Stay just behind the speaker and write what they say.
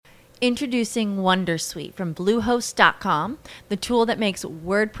Introducing Wondersuite from Bluehost.com, the tool that makes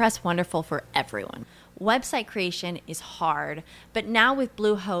WordPress wonderful for everyone. Website creation is hard, but now with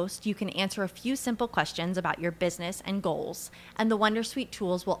Bluehost, you can answer a few simple questions about your business and goals, and the Wondersuite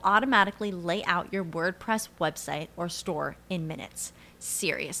tools will automatically lay out your WordPress website or store in minutes.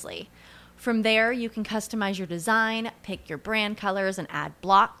 Seriously. From there, you can customize your design, pick your brand colors, and add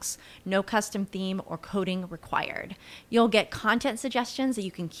blocks. No custom theme or coding required. You'll get content suggestions that you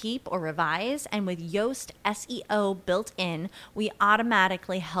can keep or revise, and with Yoast SEO built in, we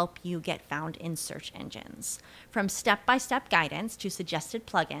automatically help you get found in search engines. From step-by-step guidance to suggested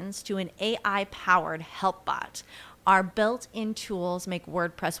plugins to an AI-powered help bot, our built-in tools make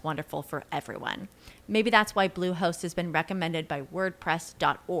WordPress wonderful for everyone. Maybe that's why Bluehost has been recommended by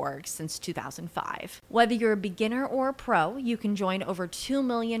WordPress.org since 2005. Whether you're a beginner or a pro, you can join over 2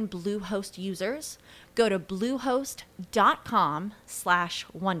 million Bluehost users. Go to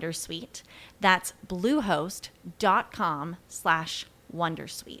bluehost.com/wondersuite. That's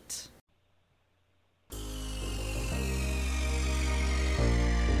bluehost.com/wondersuite.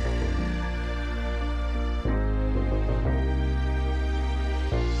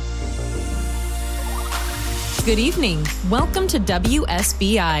 Good evening. Welcome to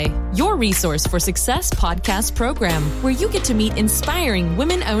WSBI, your resource for success podcast program, where you get to meet inspiring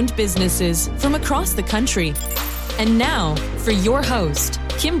women-owned businesses from across the country. And now, for your host,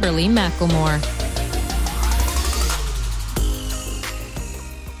 Kimberly McLemore.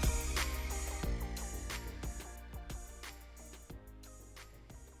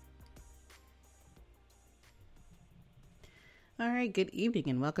 All right, good evening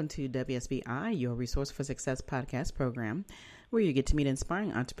and welcome to WSBI, your Resource for Success podcast program, where you get to meet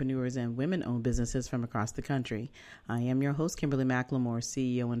inspiring entrepreneurs and women-owned businesses from across the country. I am your host, Kimberly McLemore,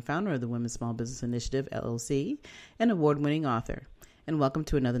 CEO and founder of the Women's Small Business Initiative, LLC, and award-winning author. And welcome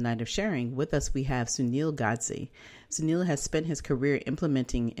to another night of sharing. With us, we have Sunil Godse. Sunil has spent his career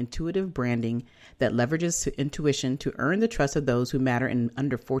implementing intuitive branding that leverages intuition to earn the trust of those who matter in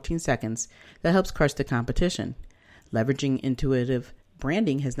under 14 seconds that helps crush the competition. Leveraging intuitive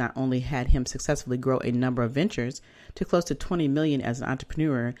branding has not only had him successfully grow a number of ventures to close to 20 million as an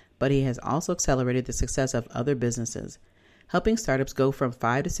entrepreneur, but he has also accelerated the success of other businesses, helping startups go from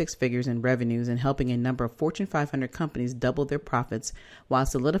 5 to 6 figures in revenues and helping a number of Fortune 500 companies double their profits while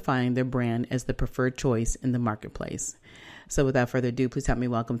solidifying their brand as the preferred choice in the marketplace. So without further ado, please help me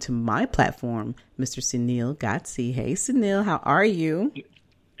welcome to my platform, Mr. Sunil Godse. Hey, Sunil, how are you?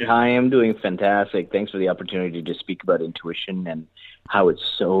 Hi, I'm doing fantastic. Thanks for the opportunity to speak about intuition and how it's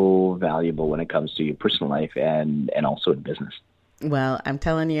so valuable when it comes to your personal life and also in business. Well, I'm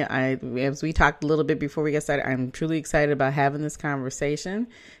telling you, as we talked a little bit before we get started, I'm truly excited about having this conversation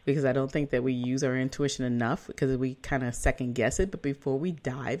because I don't think that we use our intuition enough because we kind of second guess it. But before we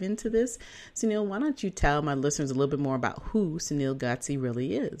dive into this, Sunil, why don't you tell my listeners a little bit more about who Sunil Godse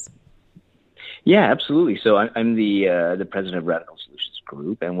really is? Yeah, absolutely. So I'm the president of Radical Solutions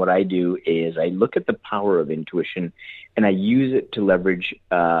Group, and what I do is I look at the power of intuition, and I use it to leverage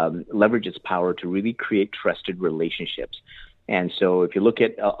its power to really create trusted relationships. And so, if you look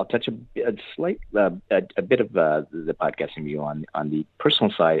at, I'll touch a bit of the podcast interview on the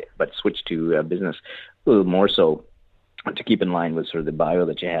personal side, but switch to business a little more so to keep in line with sort of the bio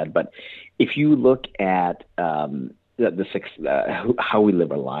that you had. But if you look at how we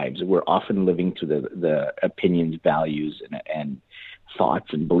live our lives, we're often living through the opinions, values, and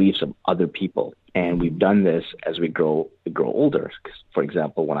thoughts and beliefs of other people. And we've done this as we grow older. For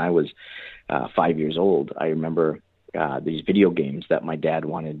example, when I was 5 years old, I remember these video games that my dad I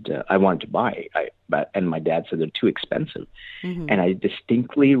wanted to buy, and my dad said they're too expensive. Mm-hmm. And I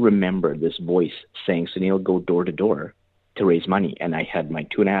distinctly remember this voice saying, "Sunil, go door to door to raise money." And I had my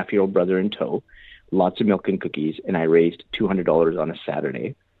 2.5-year-old brother in tow, lots of milk and cookies, and I raised $200 on a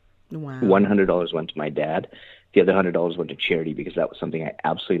Saturday. Wow. $100 went to my dad. The other $100 went to charity because that was something I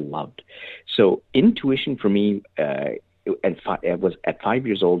absolutely loved. So intuition for me, at 5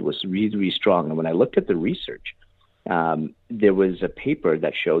 years old, was really, really strong. And when I looked at the research, there was a paper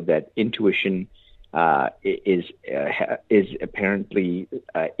that showed that intuition is apparently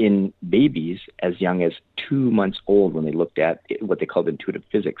in babies as young as 2 months old when they looked at what they called intuitive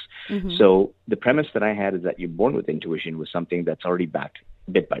physics. Mm-hmm. So the premise that I had is that you're born with intuition was something that's already backed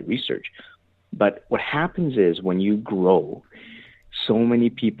a bit by research. But what happens is when you grow, so many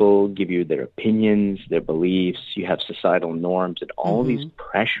people give you their opinions, their beliefs, you have societal norms and all these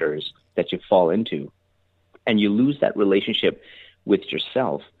pressures that you fall into, and you lose that relationship with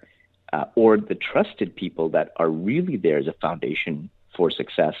yourself. Or the trusted people that are really there as a foundation for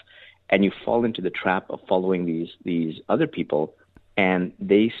success, and you fall into the trap of following these other people and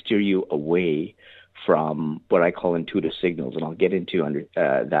they steer you away from what I call intuitive signals, and I'll get into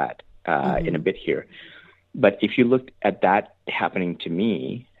that in a bit here. But if you look at that happening to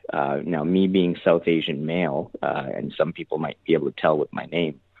me, now me being South Asian male, and some people might be able to tell with my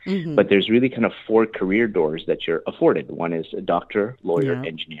name, but there's really kind of 4 career doors that you're afforded. One is a doctor, lawyer,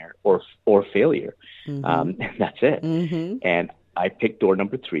 engineer, or failure. That's it. And I picked door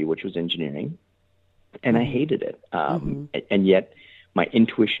number 3, which was engineering, and I hated it. And yet my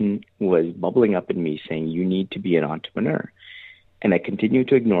intuition was bubbling up in me saying, you need to be an entrepreneur. And I continued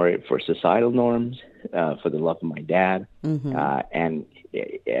to ignore it for societal norms, for the love of my dad. And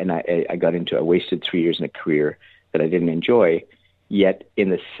I got into, I wasted 3 years in a career that I didn't enjoy. Yet in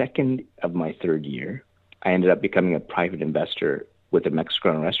the second of my 3rd year, I ended up becoming a private investor with a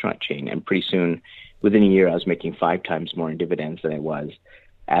Mexican restaurant chain. And pretty soon, within a year, I was making 5 times more in dividends than I was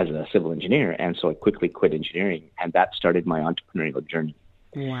as a civil engineer. And so I quickly quit engineering, and that started my entrepreneurial journey.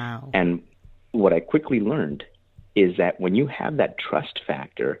 Wow. And what I quickly learned is that when you have that trust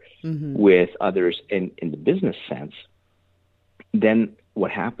factor with others in the business sense, then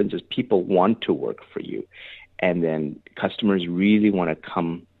what happens is people want to work for you. And then customers really want to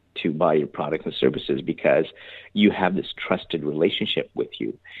come to buy your products and services because you have this trusted relationship with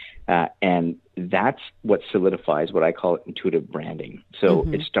you. And that's what solidifies what I call intuitive branding. So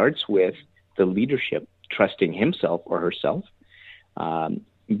it starts with the leadership trusting himself or herself,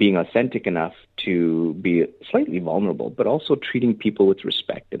 being authentic enough to be slightly vulnerable, but also treating people with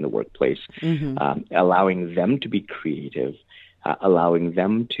respect in the workplace, allowing them to be creative, allowing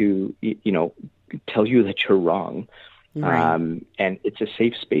them to, tell you that you're wrong. Right. And it's a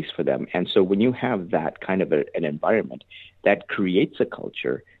safe space for them. And so when you have that kind of an environment, that creates a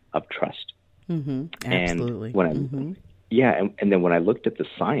culture of trust. Absolutely. And when and then when I looked at the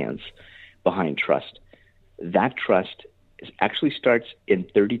science behind trust, that trust actually starts in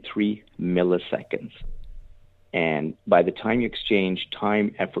 33 milliseconds. And by the time you exchange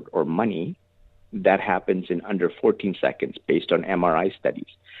time, effort, or money, that happens in under 14 seconds based on MRI studies.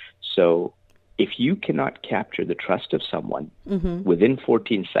 So if you cannot capture the trust of someone within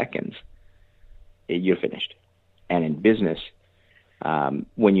 14 seconds, you're finished. And in business,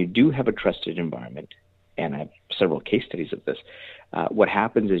 when you do have a trusted environment, and I have several case studies of this, what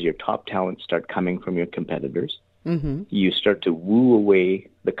happens is your top talents start coming from your competitors. You start to woo away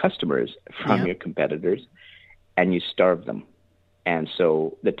the customers from your competitors, and you starve them. And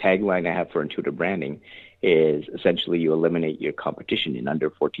so the tagline I have for intuitive branding is essentially you eliminate your competition in under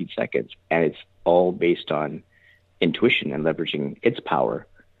 14 seconds. And it's all based on intuition and leveraging its power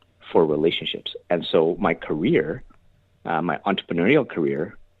for relationships. And so my career, my entrepreneurial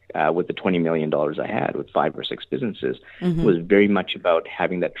career, with the $20 million I had with 5 or 6 businesses, was very much about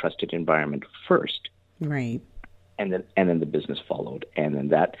having that trusted environment first. Right. And then the business followed. And then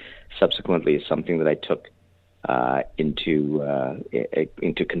that subsequently is something that I took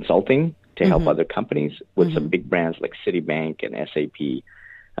into consulting to help other companies with some big brands like Citibank and SAP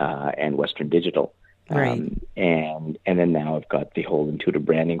and Western Digital. Right. And then now I've got the whole intuitive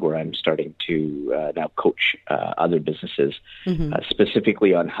branding where I'm starting to now coach other businesses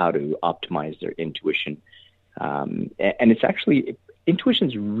specifically on how to optimize their intuition. And it's actually,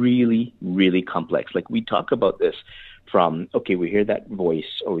 intuition's really, really complex. Like we talk about this from, okay, we hear that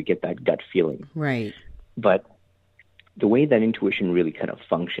voice or we get that gut feeling. Right. But the way that intuition really kind of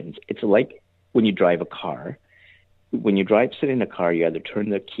functions, it's like when you drive a car. When you sit in a car, you either turn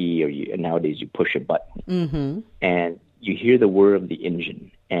the key or and nowadays you push a button. And you hear the whir of the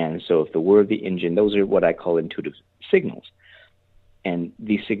engine. And so if the whir of the engine, those are what I call intuitive signals. And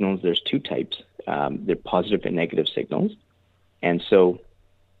these signals, there's 2 types. They're positive and negative signals. And so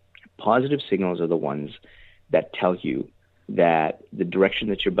positive signals are the ones that tell you that the direction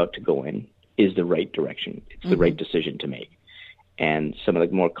that you're about to go in is the right direction. It's the right decision to make. And some of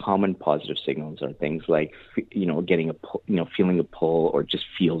the more common positive signals are things like, getting a pull, feeling a pull, or just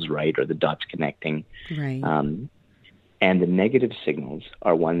feels right, or the dots connecting. Right. And the negative signals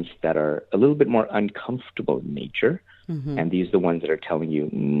are ones that are a little bit more uncomfortable in nature. And these are the ones that are telling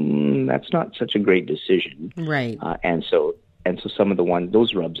you, that's not such a great decision. Right. And so some of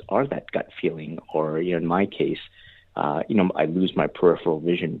those rubs are that gut feeling, or, in my case, I lose my peripheral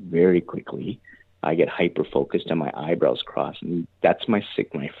vision very quickly. I get hyper-focused and my eyebrows cross. And that's my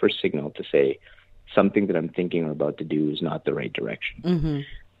first signal to say something that I'm thinking or about to do is not the right direction.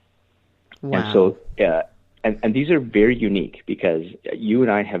 Wow. And so, and these are very unique because you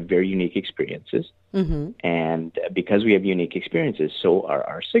and I have very unique experiences. And because we have unique experiences, so are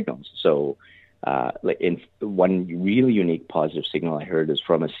our signals. So in one really unique positive signal I heard is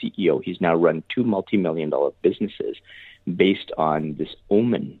from a CEO. He's now run 2 multi-million-dollar businesses based on this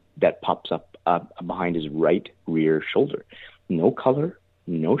omen that pops up behind his right rear shoulder. No color,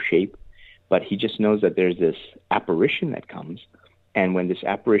 no shape, but he just knows that there's this apparition that comes. And when this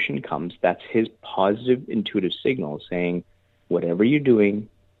apparition comes, that's his positive intuitive signal saying, whatever you're doing,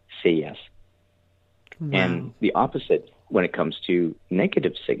 say yes. Wow. And the opposite when it comes to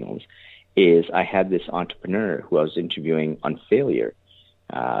negative signals is I had this entrepreneur who I was interviewing on failure,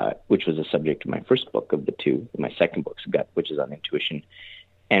 which was the subject of my first book of the two. My second book's Gut, which is on intuition.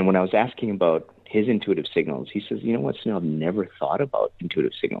 And when I was asking about his intuitive signals, he says, you know what, Sunil, I've never thought about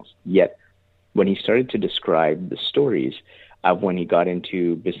intuitive signals. Yet when he started to describe the stories of when he got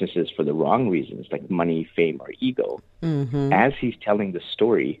into businesses for the wrong reasons, like money, fame, or ego, as he's telling the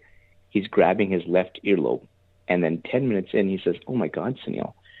story, he's grabbing his left earlobe. And then 10 minutes in, he says, oh my God,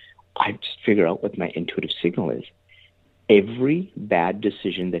 Sunil, I just figured out what my intuitive signal is. Every bad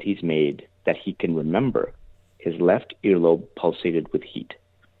decision that he's made that he can remember, his left earlobe pulsated with heat.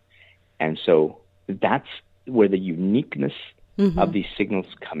 And so that's where the uniqueness of these signals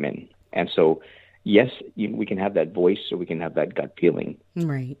come in. And so, yes, we can have that voice or we can have that gut feeling.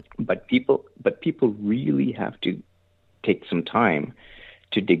 Right. But people really have to take some time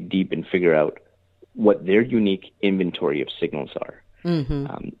to dig deep and figure out what their unique inventory of signals are.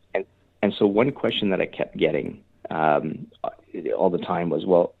 And so one question that I kept getting all the time was,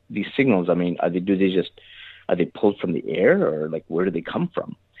 well, these signals, I mean, are they pulled from the air, or like where do they come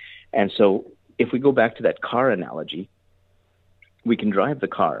from? And so if we go back to that car analogy, we can drive the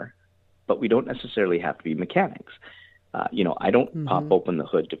car, but we don't necessarily have to be mechanics. I don't pop open the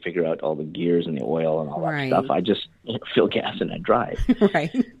hood to figure out all the gears and the oil and all that stuff. I just fill gas and I drive.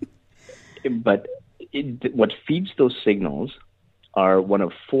 Right. But what feeds those signals are one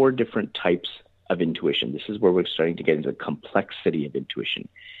of 4 different types of intuition. This is where we're starting to get into the complexity of intuition.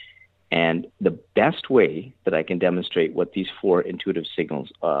 And the best way that I can demonstrate what these 4 intuitive signals,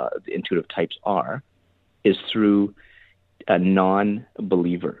 intuitive types are, is through a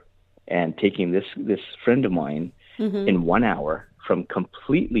non-believer and taking this friend of mine in 1 hour from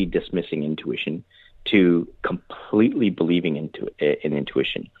completely dismissing intuition to completely believing in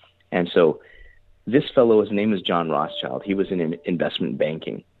intuition. And so this fellow, his name is John Rothschild. He was in investment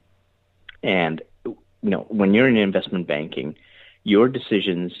banking. And when you're in investment banking, your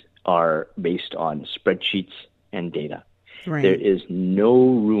decisions are based on spreadsheets and data. Right. There is no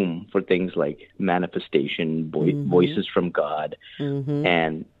room for things like manifestation, voices from God.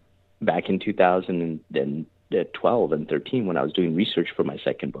 And back in 2012 and 13, when I was doing research for my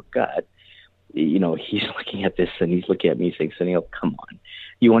second book, Gut, he's looking at this and he's looking at me saying, Sunil, come on.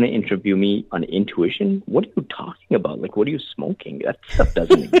 You want to interview me on intuition? What are you talking about? Like, what are you smoking? That stuff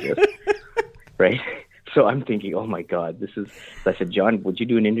doesn't exist. Right? So I'm thinking, oh my God, so I said, John, would you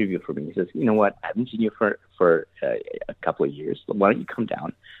do an interview for me? He says, you know what? I haven't seen you for a couple of years. Why don't you come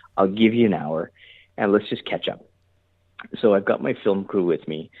down? I'll give you an hour and let's just catch up. So I've got my film crew with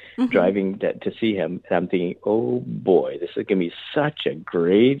me driving to see him. And I'm thinking, oh boy, this is going to be such a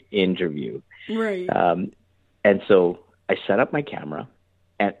great interview. Right. And so I set up my camera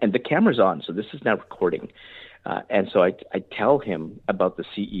and the camera's on. So this is now recording. And so I tell him about the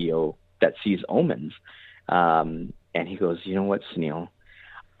CEO that sees omens. And he goes, you know what, Sunil,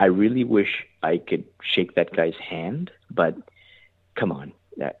 I really wish I could shake that guy's hand, but come on.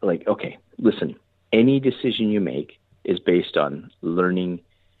 Okay, listen, any decision you make is based on learning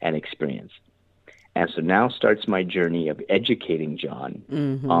and experience. And so now starts my journey of educating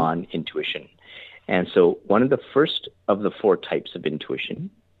John on intuition. And so one of the first of the 4 types of intuition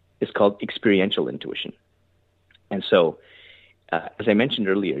is called experiential intuition. And so, as I mentioned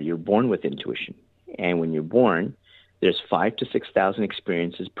earlier, you're born with intuition. And when you're born, there's 5,000 to 6,000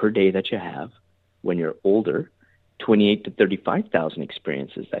 experiences per day that you have. When you're older, 28,000 to 35,000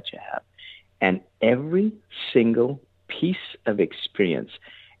 experiences that you have. And every single piece of experience,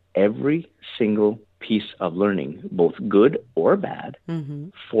 every single piece of learning, both good or bad,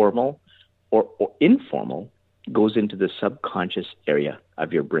 formal or informal, goes into the subconscious area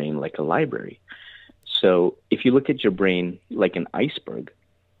of your brain like a library. So if you look at your brain like an iceberg,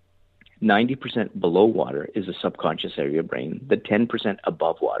 90% below water is the subconscious area of your brain. The 10%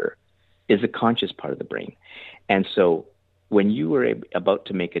 above water is the conscious part of the brain. And so when you are about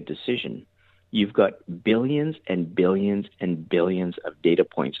to make a decision, you've got billions and billions and billions of data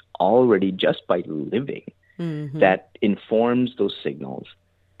points already just by living that informs those signals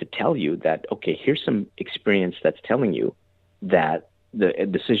to tell you that, okay, here's some experience that's telling you that the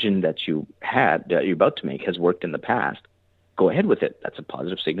decision that you're about to make has worked in the past. Go ahead with it. That's a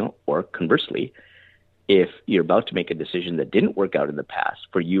positive signal. Or conversely, if you're about to make a decision that didn't work out in the past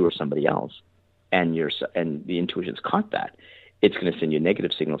for you or somebody else, and the intuition's caught that, it's going to send you a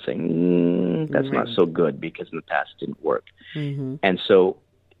negative signal saying, that's not so good because in the past it didn't work. Mm-hmm. And so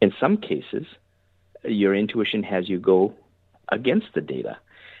in some cases, your intuition has you go against the data.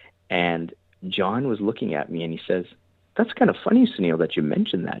 And John was looking at me and he says, that's kind of funny, Sunil, that you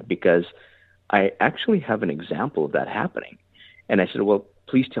mentioned that, because I actually have an example of that happening. And I said, well,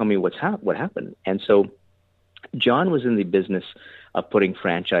 please tell me what happened. And so John was in the business of putting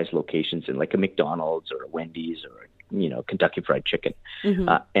franchise locations in, like a McDonald's or a Wendy's or, Kentucky Fried Chicken. Mm-hmm.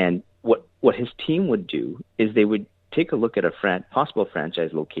 And what his team would do is they would take a look at a possible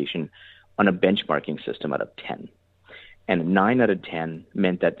franchise location on a benchmarking system out of 10. And 9 out of 10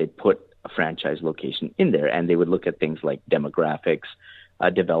 meant that they'd put a franchise location in there, and they would look at things like demographics,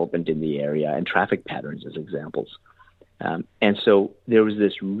 development in the area, and traffic patterns as examples. And so there was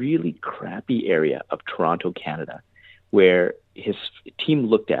this really crappy area of Toronto, Canada, where his team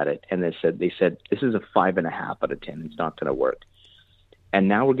looked at it and they said, this is a 5.5 out of 10. It's not going to work. And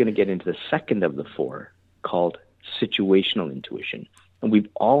now we're going to get into the second of the 4, called situational intuition. And we've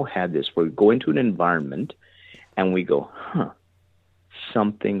all had this, where we go into an environment and we go,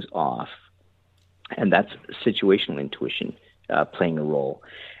 something's off. And that's situational intuition playing a role.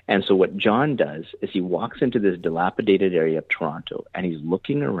 And so what John does is he walks into this dilapidated area of Toronto and he's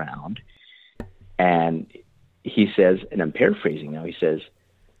looking around and he says, and I'm paraphrasing now, he says,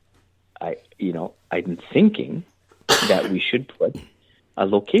 I'm thinking that we should put a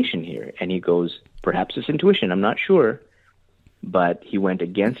location here. And he goes, perhaps it's intuition, I'm not sure. But he went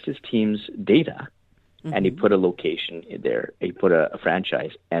against his team's data. Mm-hmm. And he put a location in there. He put a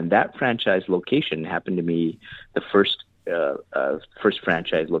franchise, and that franchise location happened to be the first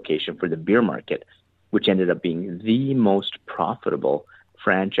franchise location for the beer market, which ended up being the most profitable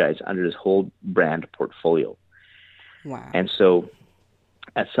franchise under his whole brand portfolio. Wow! And so,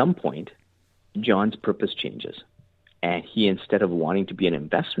 at some point, John's purpose changes, and he, instead of wanting to be an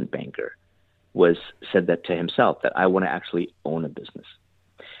investment banker, said that to himself, that I want to actually own a business.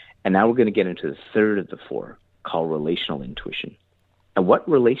 And now we're going to get into the third of the 4, called relational intuition. And what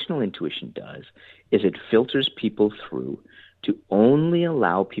relational intuition does is it filters people through to only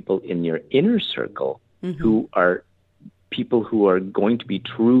allow people in your inner circle who are people who are going to be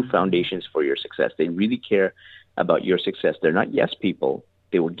true foundations for your success. They really care about your success. They're not yes people.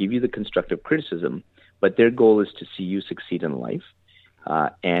 They will give you the constructive criticism, but their goal is to see you succeed in life.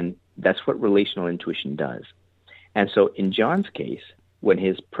 And that's what relational intuition does. And so in John's case, when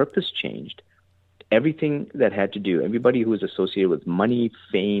his purpose changed, everything that had to do, everybody who was associated with money,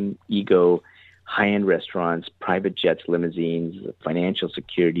 fame, ego, high-end restaurants, private jets, limousines, financial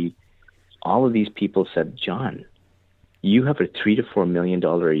security, all of these people said, John, you have a $3 to $4 million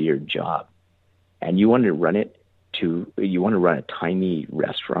a year job, and you want to run a tiny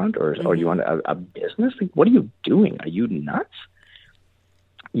restaurant or you want a business? Like, what are you doing? Are you nuts?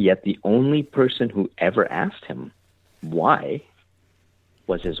 Yet the only person who ever asked him why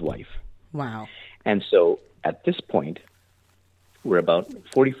was his wife. Wow. And so at this point, we're about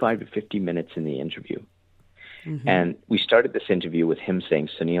 45 to 50 minutes in the interview. Mm-hmm. And we started this interview with him saying,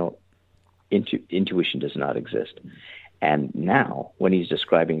 Sunil, intuition does not exist. And now, when he's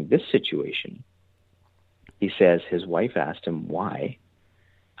describing this situation, he says his wife asked him why.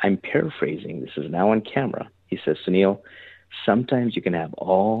 I'm paraphrasing. This is now on camera. He says, Sunil, sometimes you can have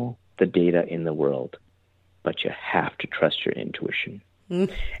all the data in the world, but you have to trust your intuition.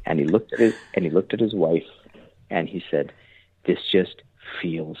 And he looked at his wife, and he said, "This just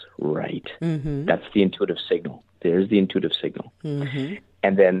feels right." Mm-hmm. That's the intuitive signal. There's the intuitive signal. Mm-hmm.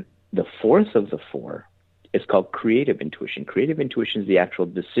 And then the fourth of the 4 is called creative intuition. Creative intuition is the actual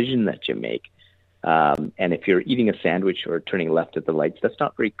decision that you make. And if you're eating a sandwich or turning left at the lights, that's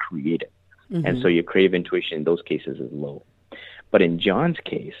not very creative. Mm-hmm. And so your creative intuition in those cases is low. But in John's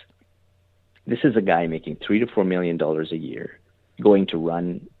case, this is a guy making $3 to $4 million a year, going to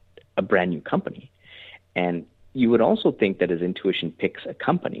run a brand new company. And you would also think that his intuition picks a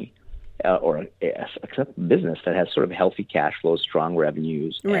company or a business that has sort of healthy cash flows, strong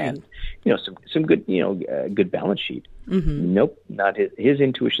revenues, and some good good balance sheet. Mm-hmm. Nope, not his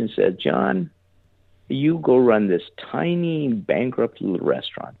intuition says, John, you go run this tiny bankrupt little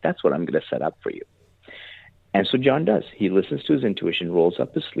restaurant. That's what I'm going to set up for you. And so John does. He listens to his intuition, rolls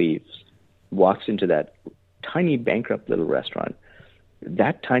up his sleeves, walks into that tiny bankrupt little restaurant.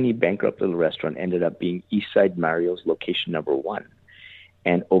 That tiny bankrupt little restaurant ended up being Eastside Mario's location number 1.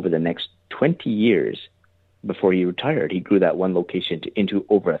 And over the next 20 years, before he retired, he grew that one location into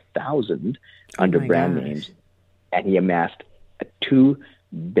over 1,000 under brand names. And he amassed a $2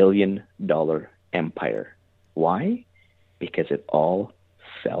 billion empire. Why? Because it all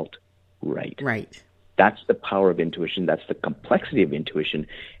felt right. Right. That's the power of intuition. That's the complexity of intuition.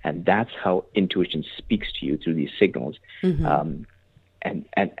 And that's how intuition speaks to you through these signals. And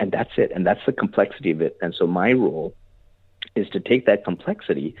that's it. And that's the complexity of it. And so my role is to take that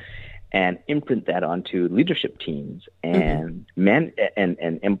complexity and imprint that onto leadership teams and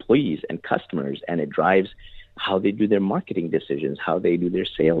and employees and customers. And it drives how they do their marketing decisions, how they do their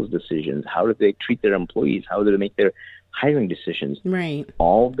sales decisions, how do they treat their employees, how do they make their hiring decisions, right?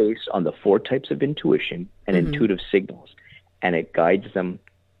 All based on the 4 types of intuition and intuitive signals. And it guides them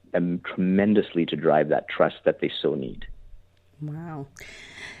tremendously to drive that trust that they so need. Wow.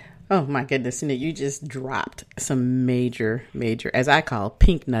 Oh my goodness. You just dropped some major, as I call,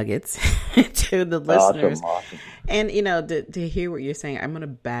 pink nuggets to the listeners. Awesome. And, to hear what you're saying, I'm going to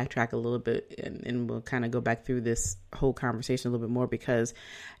backtrack a little bit and we'll kind of go back through this whole conversation a little bit more because,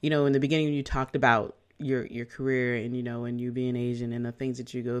 in the beginning when you talked about your career and, and you being Asian and the things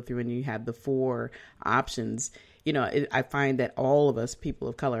that you go through and you have the 4 options, I find that all of us people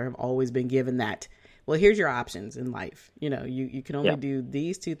of color have always been given that. Well, here's your options in life. You can only do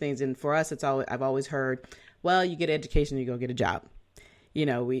these 2 things. And for us, I've always heard, well, you get education, you go get a job.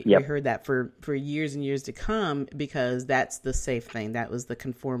 We heard that for years and years to come because that's the safe thing. That was the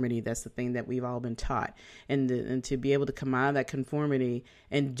conformity. That's the thing that we've all been taught. And to be able to come out of that conformity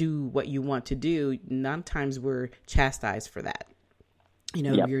and do what you want to do, none times we're chastised for that.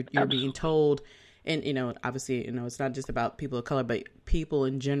 You're being told. And, obviously, it's not just about people of color, but people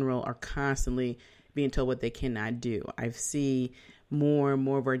in general are constantly being told what they cannot do. I see more and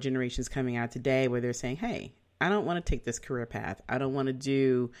more of our generations coming out today where they're saying, hey, I don't want to take this career path. I don't want to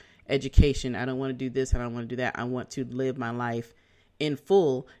do education. I don't want to do this. I don't want to do that. I want to live my life in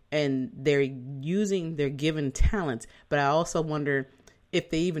full. And they're using their given talents. But I also wonder if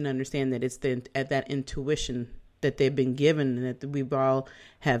they even understand that it's that intuition that they've been given and that we all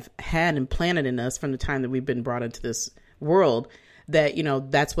have had implanted in us from the time that we've been brought into this world, that,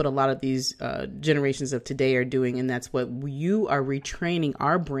 that's what a lot of these generations of today are doing. And that's what you are retraining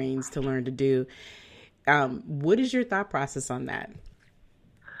our brains to learn to do. What is your thought process on that?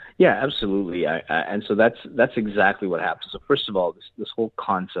 Yeah, absolutely. And so that's exactly what happens. So first of all, this whole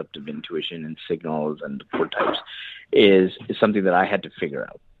concept of intuition and signals and the 4 types is something that I had to figure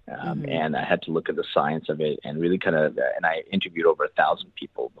out. And I had to look at the science of it and really and I interviewed over 1,000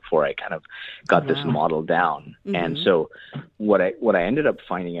 people before I kind of got this model down. And so what I ended up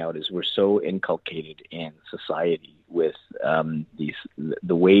finding out is we're so inculcated in society with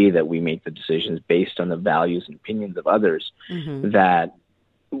the way that we make the decisions based on the values and opinions of others that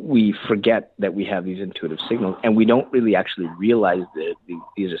we forget that we have these intuitive signals, and we don't really actually realize that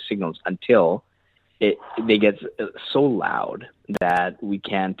these are signals until they get so loud that we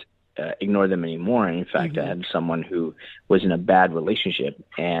can't ignore them anymore. And in fact, I had someone who was in a bad relationship,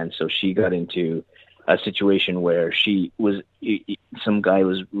 and so she got into a situation where some guy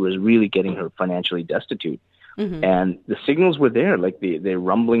was really getting her financially destitute. And the signals were there, like the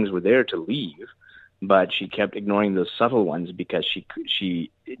rumblings were there to leave, but she kept ignoring those subtle ones because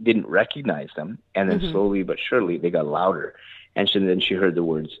she didn't recognize them. And then slowly but surely they got louder. And then she heard the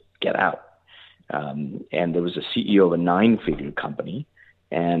words, "Get out." And there was a CEO of a 9-figure company,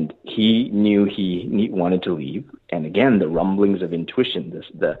 and he knew he wanted to leave. And again, the rumblings of intuition,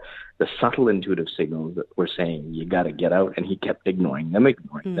 the subtle intuitive signals that were saying, you got to get out. And he kept ignoring them.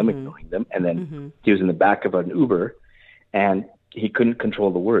 And then he was in the back of an Uber, and he couldn't control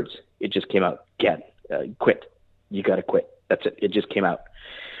the words. It just came out, quit. You got to quit. That's it. It just came out.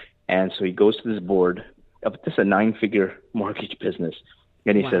 And so he goes to this board of this a 9-figure mortgage business.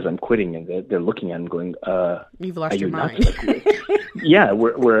 And he says, "I'm quitting," and they're looking at him, going, "You've lost your mind." Yeah,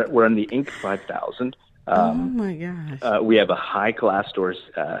 we're on the Inc. 5000. Oh my gosh! We have a high Glassdoor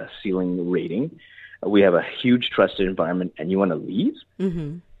ceiling rating. We have a huge trusted environment, and you want to leave?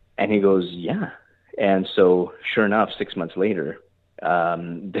 And he goes, "Yeah." And so, sure enough, 6 months later,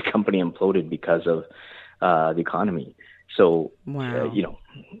 the company imploded because of the economy. So,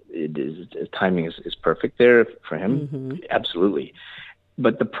 timing is perfect there for him. Absolutely.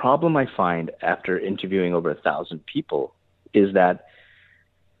 But the problem I find after interviewing over 1,000 people is that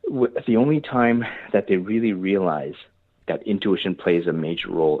the only time that they really realize that intuition plays a major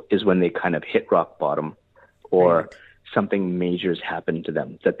role is when they kind of hit rock bottom or something major has happened to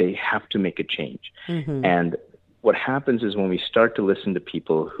them, that they have to make a change. And what happens is when we start to listen to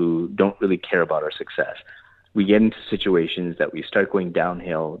people who don't really care about our success, we get into situations that we start going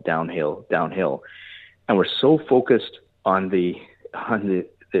downhill, and we're so focused on the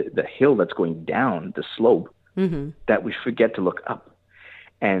hill that's going down, the slope, that we forget to look up.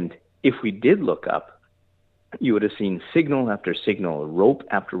 And if we did look up, you would have seen signal after signal, rope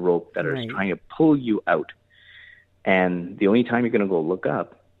after rope that are trying to pull you out. And the only time you're going to go look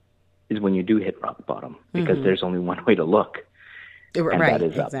up is when you do hit rock bottom, because there's only one way to look. And that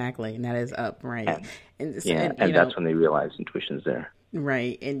is up. Exactly. And that is up, right. And that's when they realize intuition's there.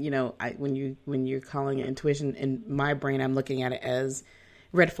 Right. And, when you're calling it intuition, in my brain, I'm looking at it as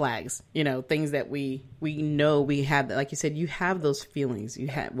red flags, things that we know we have. Like you said, you have those feelings. You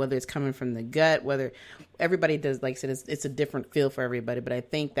have, whether it's coming from the gut, whether everybody does, like I said, it's a different feel for everybody. But I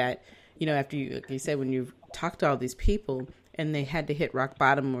think that, after like you said, when you talk to all these people and they had to hit rock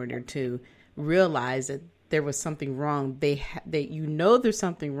bottom in order to realize that there was something wrong, they there's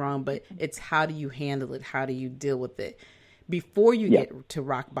something wrong, but it's how do you handle it? How do you deal with it before you get to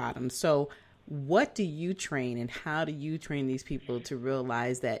rock bottom? So what do you train, and how do you train these people to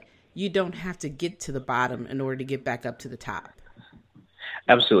realize that you don't have to get to the bottom in order to get back up to the top?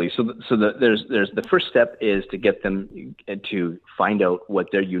 Absolutely. So there's the first step is to get them to find out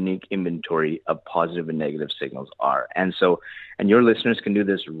what their unique inventory of positive and negative signals are. And your listeners can do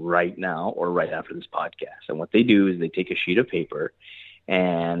this right now or right after this podcast. And what they do is they take a sheet of paper,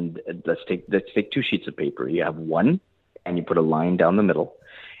 and let's take 2 sheets of paper. You have one, and you put a line down the middle.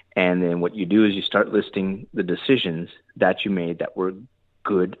 And then what you do is you start listing the decisions that you made that were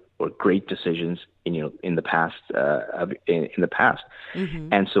good or great decisions in the past.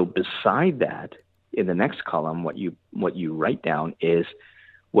 And so beside that, in the next column, what you write down is,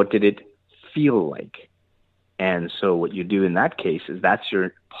 what did it feel like? And so what you do in that case is that's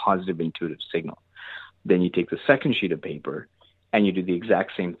your positive intuitive signal. Then you take the second sheet of paper and you do the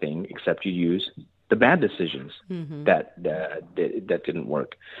exact same thing, except you use the bad decisions that didn't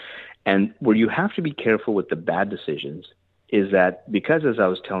work. And where you have to be careful with the bad decisions is that, because, as I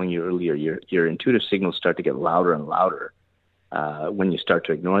was telling you earlier, your intuitive signals start to get louder and louder when you start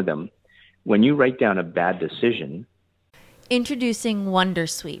to ignore them. When you write down a bad decision. Introducing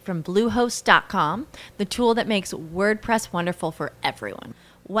Wondersuite from Bluehost.com, the tool that makes WordPress wonderful for everyone.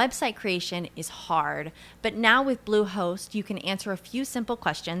 Website creation is hard, but now with Bluehost, you can answer a few simple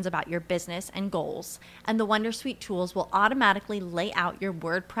questions about your business and goals, and the Wondersuite tools will automatically lay out your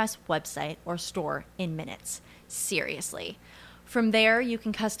WordPress website or store in minutes. Seriously. From there, you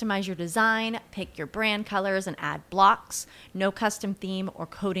can customize your design, pick your brand colors, and add blocks. No custom theme or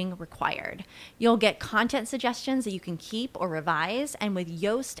coding required. You'll get content suggestions that you can keep or revise, and with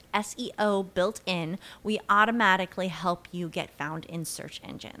Yoast SEO built in, we automatically help you get found in search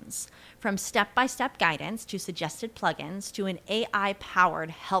engines. From step-by-step guidance to suggested plugins to an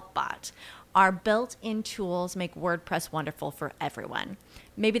AI-powered help bot, our built-in tools make WordPress wonderful for everyone.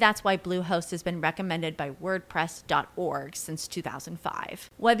 Maybe that's why Bluehost has been recommended by WordPress.org since 2005.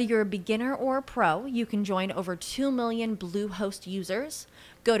 Whether you're a beginner or a pro, you can join over 2 million Bluehost users.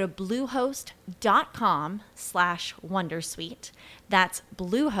 Go to bluehost.com/wondersuite. That's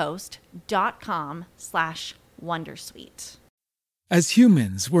bluehost.com/wondersuite. As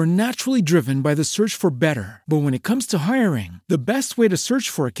humans, we're naturally driven by the search for better. But when it comes to hiring, the best way to search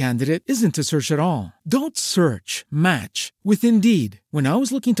for a candidate isn't to search at all. Don't search, match with Indeed. When I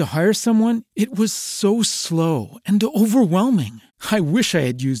was looking to hire someone, it was so slow and overwhelming. I wish I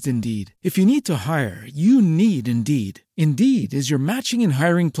had used Indeed. If you need to hire, you need Indeed. Indeed is your matching and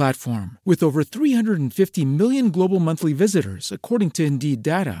hiring platform with over 350 million global monthly visitors, according to Indeed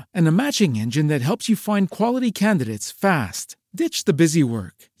data, and a matching engine that helps you find quality candidates fast. Ditch the busy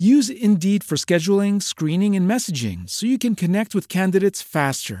work. Use Indeed for scheduling, screening, and messaging so you can connect with candidates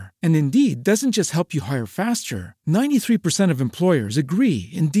faster. And Indeed doesn't just help you hire faster. 93% of employers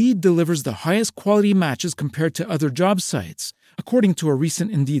agree Indeed delivers the highest quality matches compared to other job sites, according to a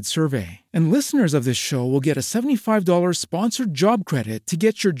recent Indeed survey. And listeners of this show will get a $75 sponsored job credit to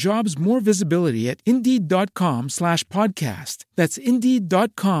get your jobs more visibility at Indeed.com/podcast. That's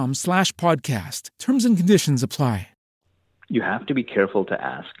Indeed.com/podcast. Terms and conditions apply. You have to be careful to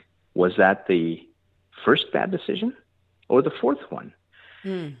ask, was that the first bad decision or the fourth one?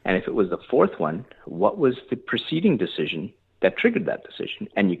 And if it was the fourth one, what was the preceding decision that triggered that decision?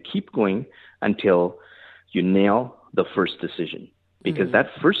 And you keep going until you nail the first decision, because that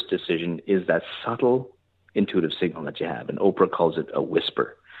first decision is that subtle intuitive signal that you have. And Oprah calls it a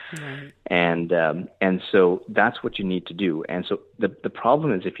whisper. Right. And so that's what you need to do. And so the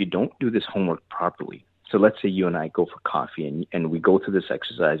problem is, if you don't do this homework properly, so let's say you and I go for coffee and we go through this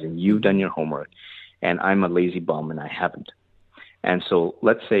exercise and you've done your homework and I'm a lazy bum and I haven't. And so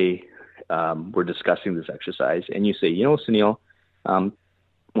let's say we're discussing this exercise and you say, Sunil,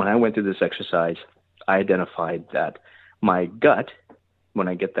 when I went through this exercise, I identified that my gut, when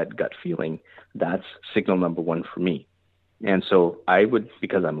I get that gut feeling, that's signal number one for me. And so I would,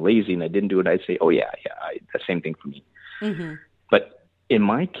 because I'm lazy and I didn't do it, I'd say, oh, yeah, the same thing for me. Mm-hmm. But in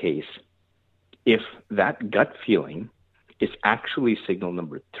my case, if that gut feeling is actually signal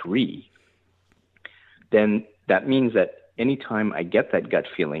number 3, then that means that anytime I get that gut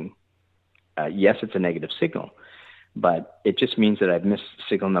feeling, yes, it's a negative signal, but it just means that I've missed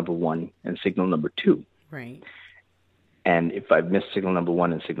signal number 1 and signal number 2. Right. And if I've missed signal number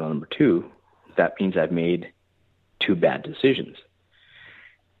 1 and signal number 2, that means I've made 2 bad decisions.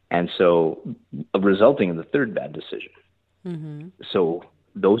 And so resulting in the 3rd bad decision. Mm-hmm. So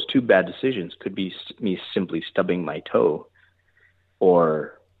those 2 bad decisions could be me simply stubbing my toe,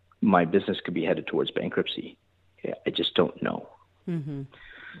 or my business could be headed towards bankruptcy. I just don't know. Mm-hmm.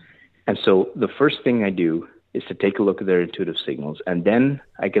 And so the first thing I do is to take a look at their intuitive signals. And then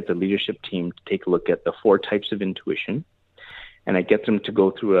I get the leadership team to take a look at the 4 types of intuition. And I get them to go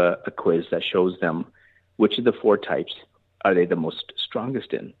through a quiz that shows them which of the 4 types are they the most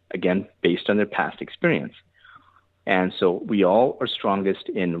strongest in, again, based on their past experience. And so we all are strongest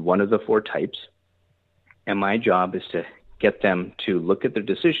in one of the 4 types. And my job is to get them to look at their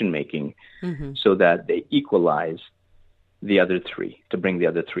decision-making mm-hmm. so that they equalize the other 3, to bring the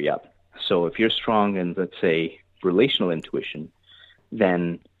other 3 up. So if you're strong in, let's say, relational intuition,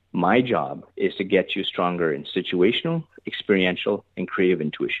 then my job is to get you stronger in situational, experiential, and creative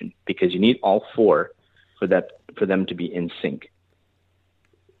intuition, because you need all 4 for them to be in sync.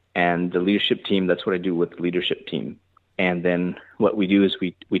 And the leadership team, that's what I do with the leadership team. And then what we do is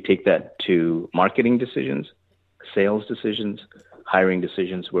we take that to marketing decisions, sales decisions, hiring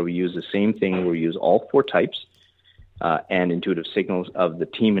decisions, where we use the same thing, where we use all 4 types and intuitive signals of the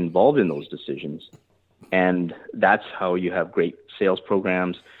team involved in those decisions. And that's how you have great sales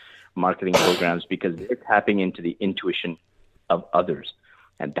programs, marketing programs, because they're tapping into the intuition of others.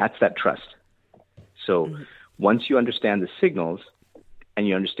 And that's that trust. So mm-hmm. once you understand the signals and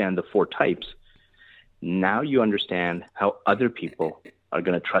you understand the 4 types, now you understand how other people are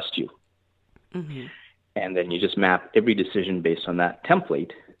going to trust you. Mm-hmm. And then you just map every decision based on that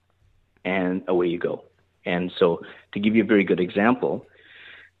template, and away you go. And so to give you a very good example,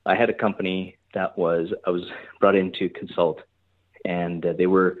 I had a company that I was brought in to consult, and they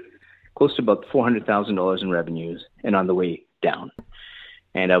were close to about $400,000 in revenues and on the way down.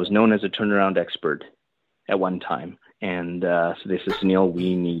 And I was known as a turnaround expert at one time. And so they said, Sunil,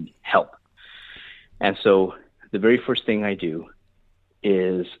 we need help. And so the very first thing I do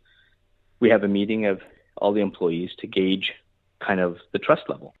is we have a meeting of all the employees to gauge kind of the trust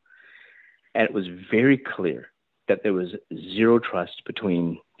level. And it was very clear that there was 0 trust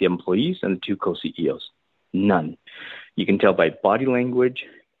between the employees and the 2 co-CEOs. None. You can tell by body language,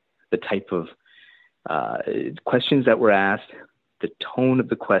 the type of questions that were asked, the tone of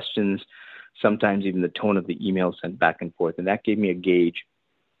the questions, sometimes even the tone of the emails sent back and forth. And that gave me a gauge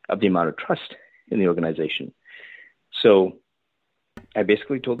of the amount of trust in the organization. So I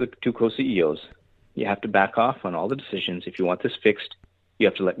basically told the 2 co-CEOs, you have to back off on all the decisions. If you want this fixed, you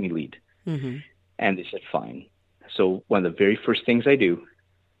have to let me lead. Mm-hmm. And they said, fine. So one of the very first things I do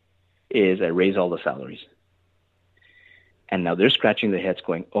is I raise all the salaries. And now they're scratching their heads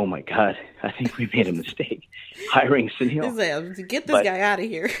going, oh my God, I think we made a mistake hiring Sunil. Get this guy out of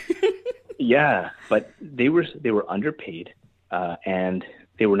here. Yeah, but they were underpaid and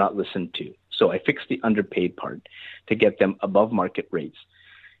they were not listened to. So I fixed the underpaid part to get them above market rates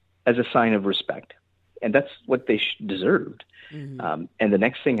as a sign of respect. And that's what they deserved. Mm-hmm. And the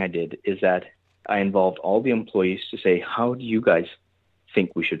next thing I did is that I involved all the employees to say, how do you guys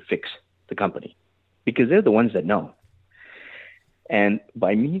think we should fix the company? Because they're the ones that know. And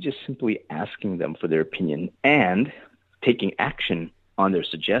by me just simply asking them for their opinion and taking action on their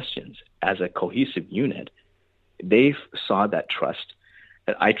suggestions as a cohesive unit, they saw that trust,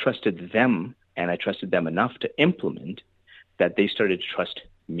 that I trusted them, and I trusted them enough to implement, that they started to trust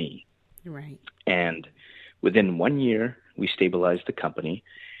me. Right. And within 1 year, we stabilized the company.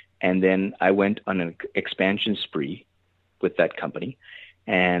 And then I went on an expansion spree with that company.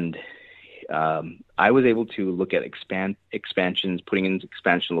 And I was able to look at expansions, putting in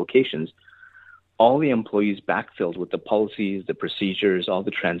expansion locations, all the employees backfilled with the policies, the procedures, all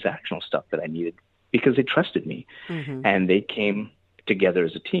the transactional stuff that I needed, because they trusted me. Mm-hmm. And they came together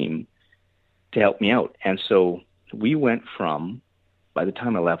as a team to help me out. And so we went from, by the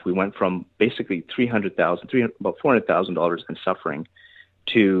time I left, we went from basically about $400,000 in suffering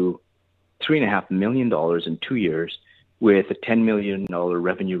to $3.5 million in 2 years with a $10 million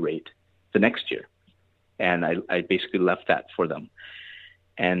revenue rate the next year. And I basically left that for them.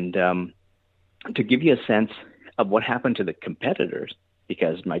 And to give you a sense of what happened to the competitors,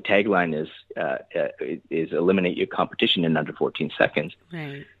 because my tagline is eliminate your competition in under 14 seconds.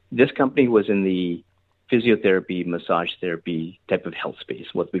 Right. This company was in the physiotherapy, massage therapy type of health space,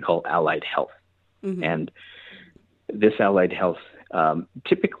 what we call allied health. Mm-hmm. And this allied health,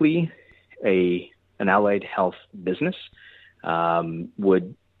 typically an allied health business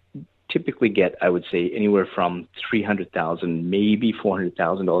would typically get, I would say, anywhere from $300,000, maybe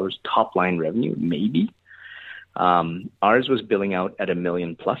 $400,000 top line revenue, maybe. Ours was billing out at $1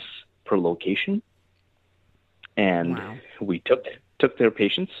 million plus per location, and wow. We took their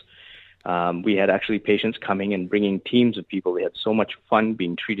patients. We had actually patients coming and bringing teams of people. They had so much fun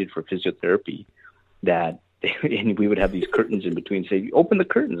being treated for physiotherapy that and we would have these curtains in between. Say, open the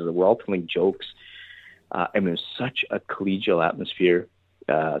curtains, and we're all telling jokes. It was such a collegial atmosphere.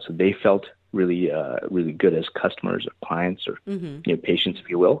 So they felt really good as customers or clients or patients, if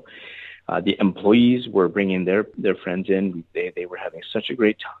you will. The employees were bringing their friends in. They were having such a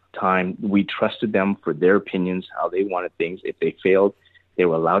great time. We trusted them for their opinions, how they wanted things. If they failed, they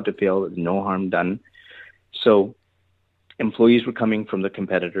were allowed to fail. There's no harm done. So employees were coming from the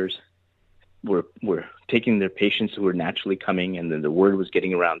competitors. Were taking their patients who were naturally coming, and then the word was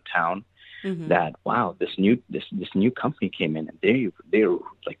getting around town that wow, this new company came in, and they're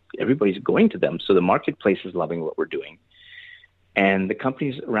like, everybody's going to them. So the marketplace is loving what we're doing. And the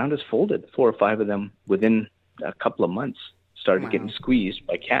companies around us folded. 4 or 5 of them within a couple of months started getting squeezed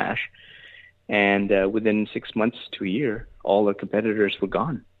by cash. And within 6 months to a year, all the competitors were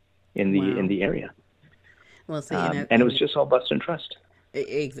gone in the area. Well, see, and it was just all bust and trust.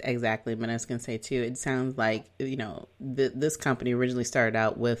 Exactly. But I was going to say, too, it sounds like, this company originally started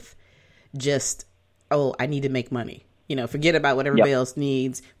out with just, I need to make money. Forget about what everybody else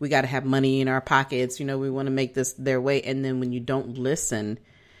needs. We got to have money in our pockets. We want to make this their way. And then when you don't listen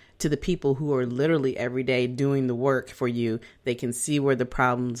to the people who are literally every day doing the work for you, they can see where the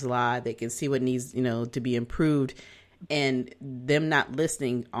problems lie. They can see what needs, to be improved. And them not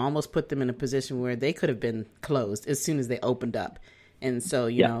listening almost put them in a position where they could have been closed as soon as they opened up. And so,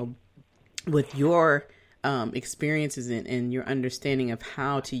 with your experiences and your understanding of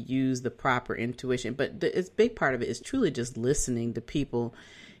how to use the proper intuition, but the big part of it is truly just listening to people,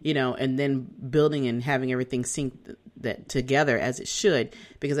 and then building and having everything sync that together as it should,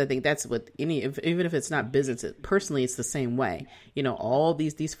 because I think that's what even if it's not business, personally, it's the same way. All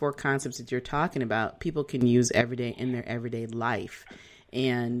these 4 concepts that you're talking about, people can use every day in their everyday life.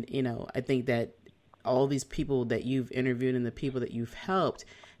 And, I think that all these people that you've interviewed and the people that you've helped,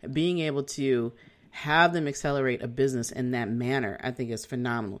 being able to have them accelerate a business in that manner, I think is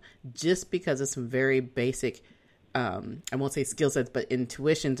phenomenal. Just because of some very basic, I won't say skill sets, but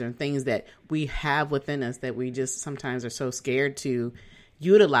intuitions and things that we have within us that we just sometimes are so scared to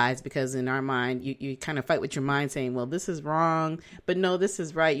utilize, because in our mind, you kind of fight with your mind saying, well, this is wrong, but no, this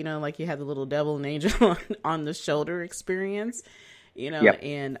is right. Like you have the little devil and angel on the shoulder experience,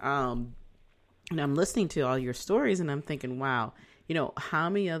 and I'm listening to all your stories and I'm thinking, wow, how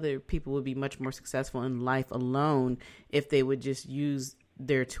many other people would be much more successful in life alone if they would just use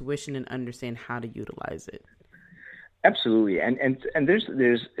their tuition and understand how to utilize it? Absolutely. And there's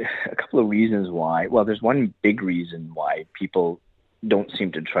a couple of reasons why. Well, there's one big reason why people don't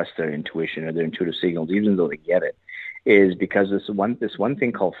seem to trust their intuition or their intuitive signals, even though they get it, is because this one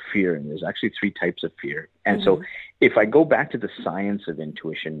thing called fear. And there's actually 3 types of fear. And so if I go back to the science of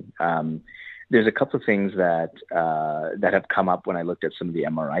intuition, there's a couple of things that have come up when I looked at some of the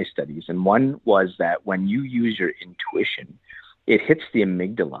MRI studies. And one was that when you use your intuition, it hits the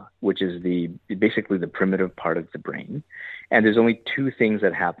amygdala, which is basically the primitive part of the brain. And there's only 2 things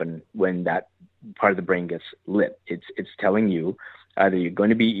that happen when that part of the brain gets lit. It's telling you either you're going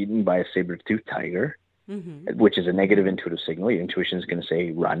to be eaten by a saber-toothed tiger, which is a negative intuitive signal. Your intuition is going to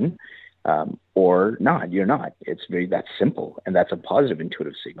say run, or not. You're not. It's that's simple, and that's a positive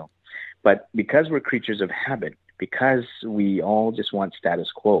intuitive signal. But because we're creatures of habit, because we all just want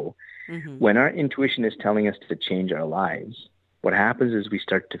status quo, when our intuition is telling us to change our lives, what happens is we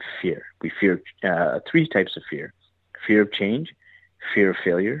start to fear. We fear 3 types of fear: fear of change, fear of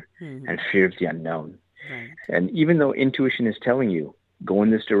failure, and fear of the unknown. Right. And even though intuition is telling you, go in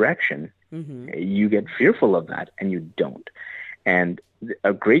this direction, you get fearful of that and you don't. And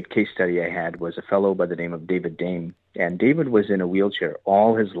a great case study I had was a fellow by the name of David Dame. And David was in a wheelchair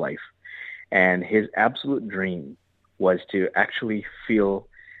all his life. And his absolute dream was to actually feel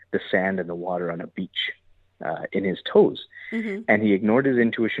the sand and the water on a beach in his toes. And he ignored his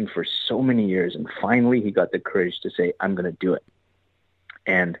intuition for so many years. And finally, he got the courage to say, I'm going to do it.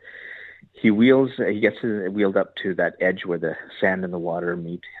 And he gets wheeled up to that edge where the sand and the water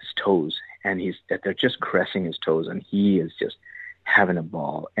meet his toes. And they're just caressing his toes. And he is just having a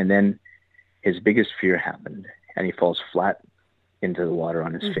ball. And then his biggest fear happened, and he falls flat into the water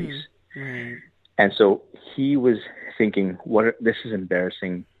on his face. Right. And so he was thinking, this is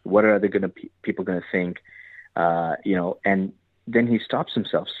embarrassing. What are people going to think? And then he stops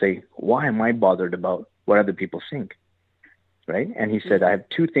himself, say, why am I bothered about what other people think? Right? And he said, I have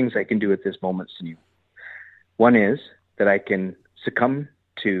two things I can do at this moment, Sunil. One is that I can succumb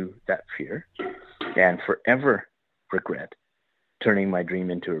to that fear and forever regret turning my dream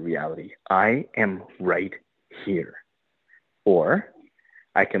into a reality. I am right here. Or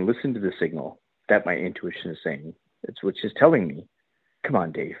I can listen to the signal that my intuition is saying, which is telling me, come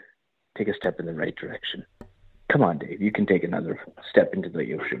on, Dave, take a step in the right direction. Come on, Dave, you can take another step into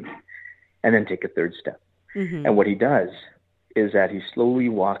the ocean, and then take a third step. Mm-hmm. And what he does is that he slowly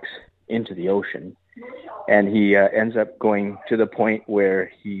walks into the ocean, and he ends up going to the point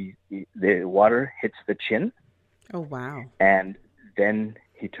where the water hits the chin. Oh, wow. And then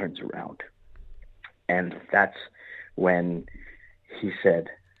he turns around. And that's when he said,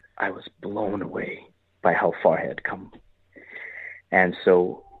 I was blown away by how far I had come. And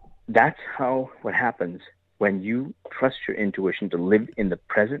so that's what happens when you trust your intuition to live in the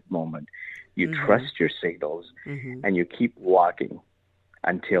present moment. You trust your signals, and you keep walking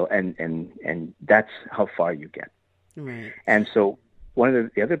until, and that's how far you get. Right. And so one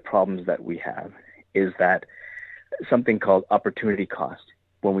of the other problems that we have is that something called opportunity cost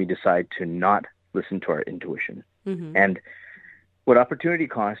when we decide to not listen to our intuition. And what opportunity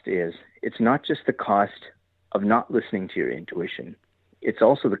cost is, it's not just the cost of not listening to your intuition. It's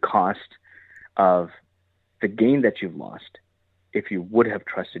also the cost of the gain that you've lost if you would have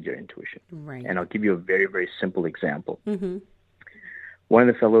trusted your intuition. Right. And I'll give you a very, very simple example. One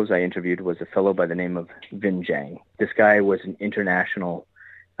of the fellows I interviewed was a fellow by the name of Vin Jiang. This guy was an international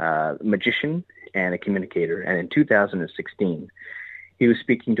magician and a communicator. And in 2016, he was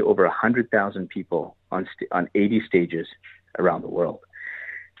speaking to over 100,000 people on 80 stages around the world.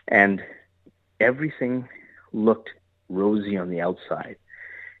 And everything looked rosy on the outside.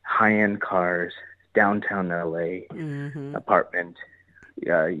 High-end cars, downtown LA, apartment,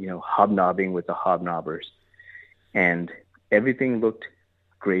 hobnobbing with the hobnobbers. And everything looked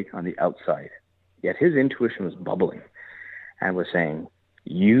great on the outside. Yet his intuition was bubbling and was saying,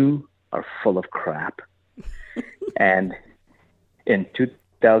 you are full of crap. And in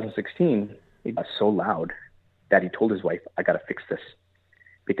 2016, it got so loud that he told his wife, I got to fix this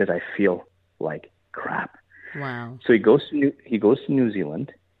because I feel like crap. Wow. So he goes to New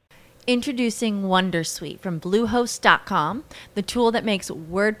Zealand. Introducing Wondersuite from Bluehost.com, the tool that makes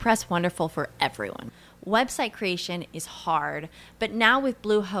WordPress wonderful for everyone. Website creation is hard, but now with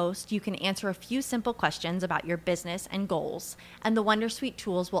Bluehost, you can answer a few simple questions about your business and goals, and the Wondersuite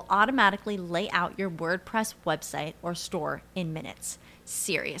tools will automatically lay out your WordPress website or store in minutes.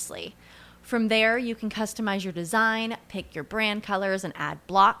 Seriously. From there, you can customize your design, pick your brand colors, and add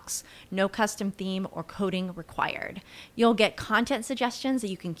blocks. No custom theme or coding required. You'll get content suggestions that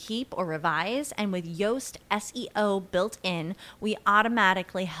you can keep or revise, and with Yoast SEO built in, we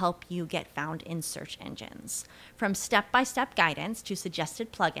automatically help you get found in search engines. From step-by-step guidance to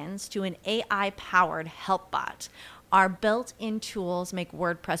suggested plugins to an AI-powered help bot, our built-in tools make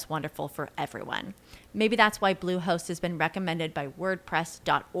WordPress wonderful for everyone. Maybe that's why Bluehost has been recommended by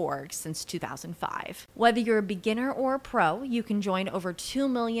WordPress.org since 2005. Whether you're a beginner or a pro, you can join over 2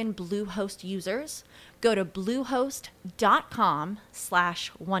 million Bluehost users. Go to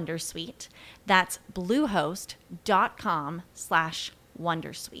bluehost.com/Wondersuite. That's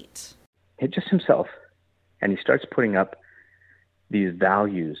bluehost.com/Wondersuite. It's just himself, and he starts putting up these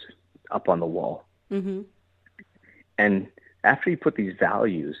values up on the wall. And after he put these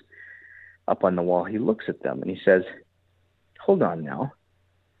values up on the wall, he looks at them and he says, hold on now.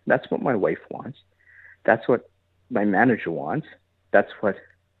 That's what my wife wants. That's what my manager wants. That's what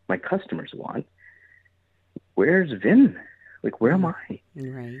my customers want. Where's Vin? Like, where am I?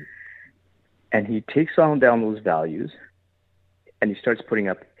 Right. And he takes on down those values and he starts putting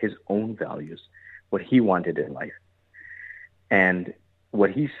up his own values, what he wanted in life. And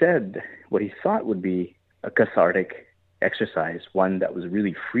what he said, what he thought would be a cathartic exercise, one that was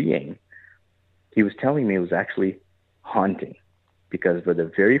really freeing, he was telling me it was actually haunting, because for the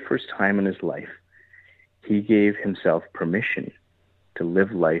very first time in his life, he gave himself permission to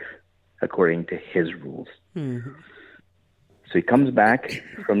live life according to his rules. So he comes back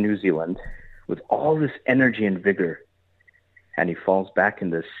from New Zealand with all this energy and vigor, and he falls back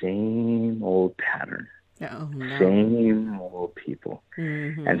in the same old pattern. Oh, no. Same old people.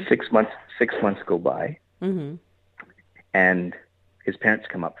 And 6 months go by, and his parents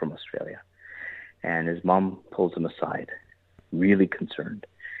come up from Australia, and his mom pulls him aside really concerned.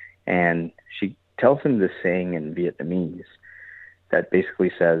 And she tells him this saying in Vietnamese that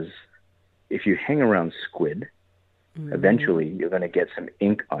basically says, if you hang around squid, eventually you're going to get some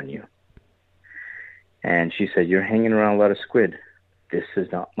ink on you. And she said, you're hanging around a lot of squid. This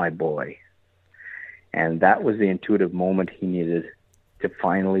is not my boy. And that was the intuitive moment he needed to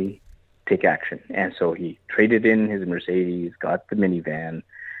finally take action. And so he traded in his Mercedes, got the minivan,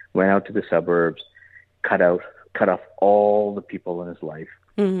 went out to the suburbs, cut off all the people in his life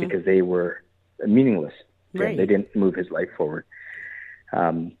because they were meaningless. Right. They didn't move his life forward.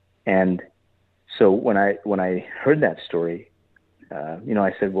 And so when I heard that story,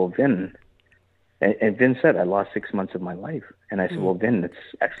 I said, well, Vin, and Vin said, I lost 6 months of my life. And I said, well, Vin, it's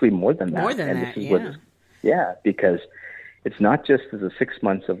actually more than that. More than and that, this is because it's not just the 6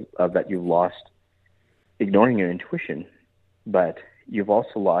 months of that you've lost ignoring your intuition, but you've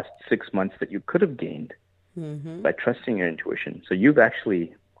also lost 6 months that you could have gained by trusting your intuition. So you've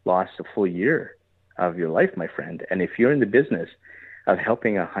actually lost a full year of your life, my friend. And if you're in the business of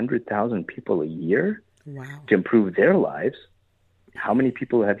helping 100,000 people a year to improve their lives, how many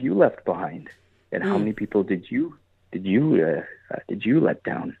people have you left behind? And how many people did you let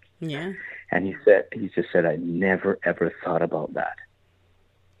down? Yeah. And he just said, I never ever thought about that.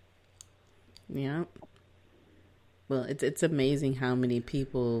 Yeah. Well, it's amazing how many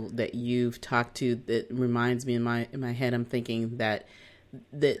people that you've talked to. That reminds me in my head. I'm thinking that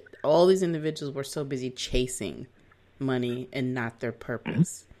all these individuals were so busy chasing money and not their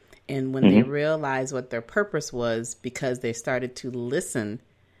purpose. And when they realized what their purpose was, because they started to listen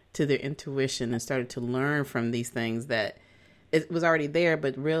to their intuition and started to learn from these things, that it was already there,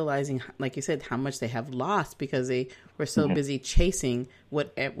 but realizing, like you said, how much they have lost because they were so busy chasing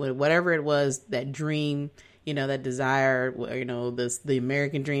whatever it was, that dream, that desire, the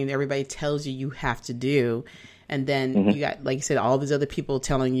American dream everybody tells you have to do. And then you got, like you said, all these other people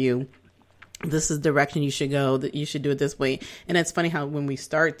telling you, this is the direction you should go, that you should do it this way. And it's funny how when we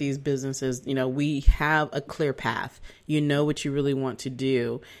start these businesses, we have a clear path. You know what you really want to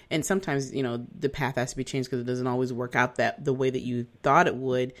do. And sometimes, the path has to be changed because it doesn't always work out the way that you thought it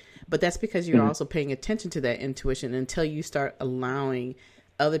would. But that's because you're also paying attention to that intuition until you start allowing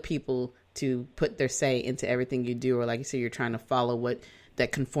other people to put their say into everything you do. Or like you said, you're trying to follow what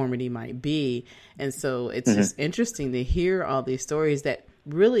that conformity might be. And so it's just interesting to hear all these stories that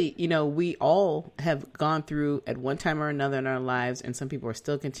really, we all have gone through at one time or another in our lives, and some people are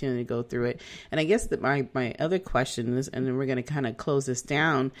still continuing to go through it. And I guess that my other question is, and then we're going to kind of close this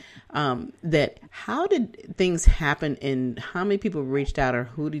down, that how did things happen and how many people reached out, or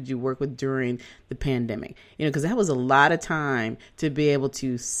who did you work with during the pandemic? Because that was a lot of time to be able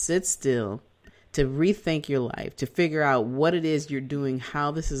to sit still, to rethink your life, to figure out what it is you're doing,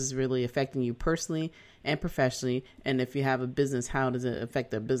 how this is really affecting you personally and professionally. And if you have a business, how does it affect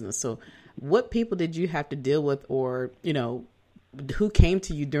their business? So what people did you have to deal with, or, who came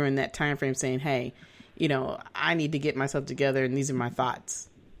to you during that time frame saying, hey, I need to get myself together and these are my thoughts?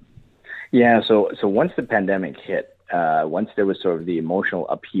 Yeah. So once the pandemic hit, once there was sort of the emotional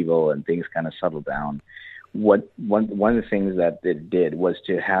upheaval and things kind of settled down, one of the things that it did was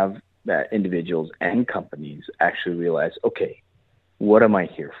to have individuals and companies actually realize, okay, what am I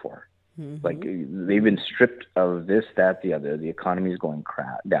here for? Like, they've been stripped of this, that, the other. The economy is going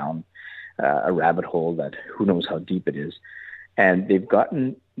down a rabbit hole that who knows how deep it is. And they've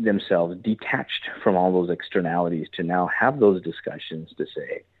gotten themselves detached from all those externalities to now have those discussions to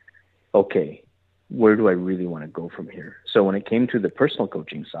say, okay, where do I really want to go from here? So when it came to the personal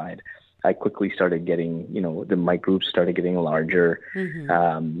coaching side, I quickly started getting, my groups started getting larger.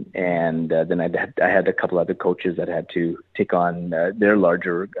 And then I had a couple other coaches that had to take on their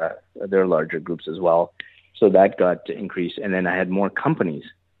larger groups as well. So that got increased. And then I had more companies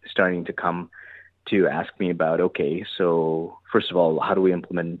starting to come to ask me about, okay, so first of all, how do we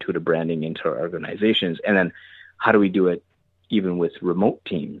implement intuitive branding into our organizations? And then how do we do it even with remote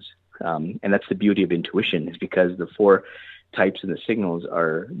teams? And that's the beauty of intuition, is because the four types and the signals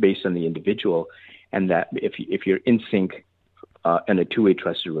are based on the individual, and that if you're in sync in a two-way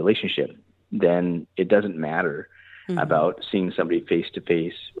trusted relationship, then it doesn't matter about seeing somebody face to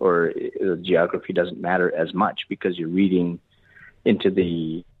face, or the geography doesn't matter as much, because you're reading into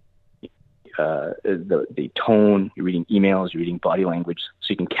the tone, you're reading emails, you're reading body language, so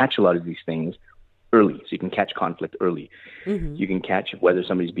you can catch a lot of these things early. So you can catch conflict early. You can catch whether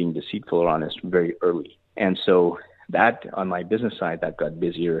somebody's being deceitful or honest very early. And so that, on my business side, that got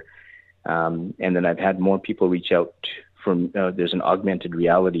busier. And then I've had more people reach out from, there's an augmented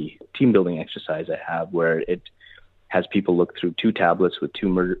reality team building exercise I have where it has people look through two tablets with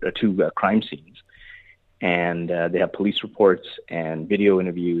two crime scenes. and they have police reports and video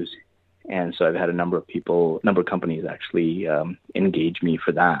interviews. And so I've had a number of companies actually engage me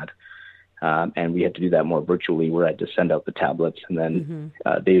for that. And we had to do that more virtually, where I had to send out the tablets, and then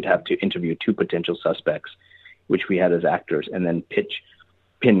they would have to interview 2 potential suspects, which we had as actors, and then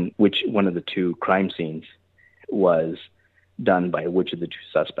pin which one of the 2 crime scenes was done by which of the 2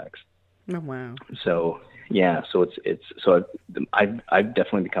 suspects. Oh, wow. So I've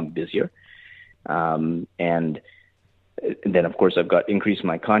definitely become busier. And then, of course, I've got increased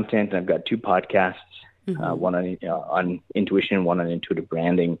my content. I've got 2 podcasts, one on intuition, one on intuitive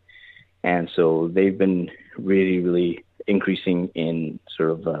branding. And so they've been really, really increasing in sort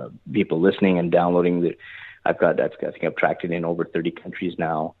of people listening and downloading. I think I've tracked it in over 30 countries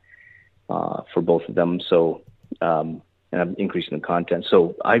now for both of them. So, and I'm increasing the content.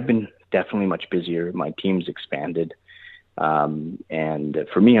 So I've been definitely much busier. My team's expanded. And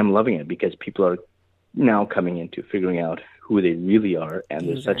for me, I'm loving it because people are now coming into figuring out who they really are. And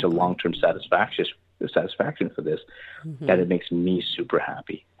there's such a long-term satisfaction for this that it makes me super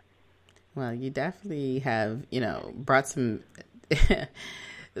happy. Well, you definitely have, brought some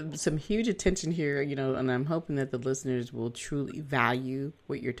huge attention here, and I'm hoping that the listeners will truly value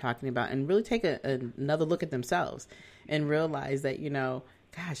what you're talking about and really take another look at themselves and realize that,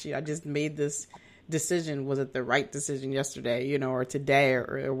 gosh, I just made this decision. Was it the right decision yesterday, or today,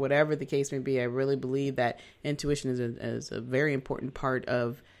 or whatever the case may be? I really believe that intuition is a very important part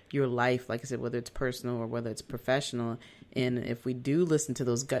of your life, like I said, whether it's personal or whether it's professional. And if we do listen to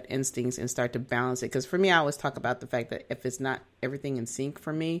those gut instincts and start to balance it, because for me, I always talk about the fact that if it's not everything in sync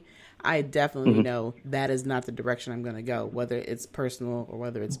for me, I definitely know that is not the direction I'm going to go, whether it's personal or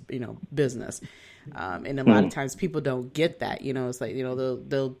whether it's, business. And a lot of times people don't get that, it's like,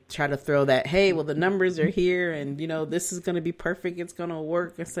 they'll try to throw that, hey, well, the numbers are here and, this is going to be perfect. It's going to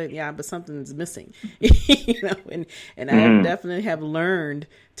work. It's like, yeah, but something's missing, and I definitely have learned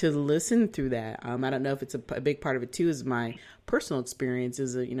to listen through that. I don't know if it's a big part of it too, is my personal experience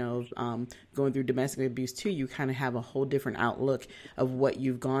is, going through domestic abuse too. You kind of have a whole different outlook of what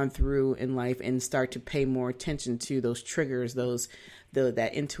you've gone through in life and start to pay more attention to those triggers,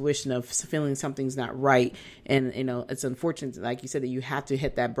 that intuition of feeling something's not right. And, it's unfortunate, like you said, that you have to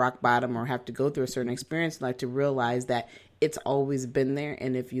hit that rock bottom or have to go through a certain experience in life to realize that it's always been there.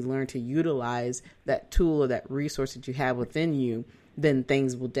 And if you learn to utilize that tool or that resource that you have within you, then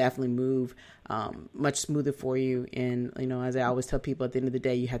things will definitely move much smoother for you. And, as I always tell people, at the end of the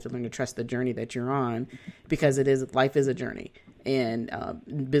day, you have to learn to trust the journey that you're on, because life is a journey. And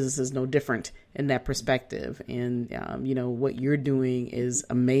business is no different in that perspective. And, what you're doing is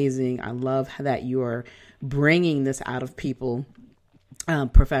amazing. I love that you are bringing this out of people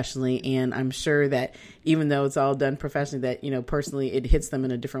professionally. And I'm sure that even though it's all done professionally, that, personally, it hits them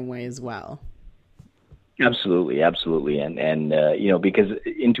in a different way as well. Absolutely. And because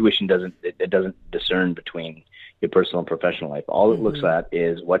intuition doesn't discern between your personal and professional life. All it looks at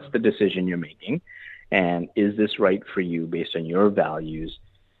is what's the decision you're making, and is this right for you based on your values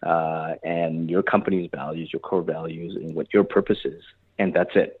and your company's values, your core values, and what your purpose is. And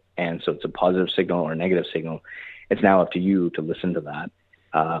that's it. And so it's a positive signal or a negative signal. It's now up to you to listen to that.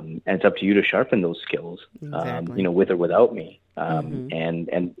 And it's up to you to sharpen those skills, exactly. With or without me.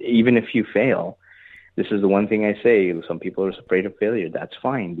 And even if you fail, this is the one thing I say. Some people are afraid of failure. That's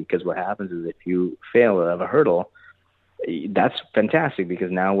fine, because what happens is if you fail or have a hurdle, that's fantastic,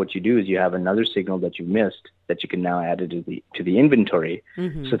 because now what you do is you have another signal that you missed that you can now add it to the inventory,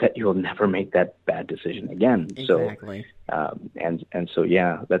 so that you'll never make that bad decision again. Exactly. So, so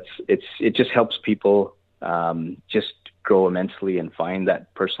it just helps people just grow immensely and find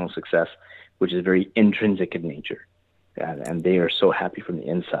that personal success, which is very intrinsic in nature, and they are so happy from the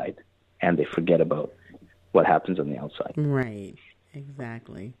inside, and they forget about what happens on the outside. Right.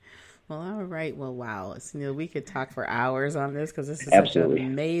 Exactly. Well, all right. Well, wow. Sunil, we could talk for hours on this, because this is such an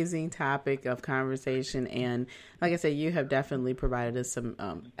amazing topic of conversation. And like I said, you have definitely provided us some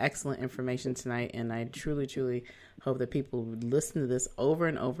excellent information tonight. And I truly, truly hope that people would listen to this over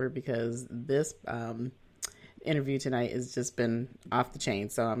and over, because this interview tonight has just been off the chain.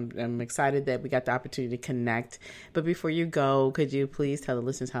 So I'm excited that we got the opportunity to connect. But before you go, could you please tell the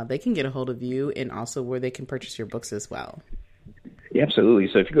listeners how they can get a hold of you, and also where they can purchase your books as well? Yeah, absolutely.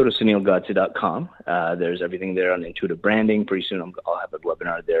 So if you go to sunilgodse.com, there's everything there on intuitive branding. Pretty soon I'll have a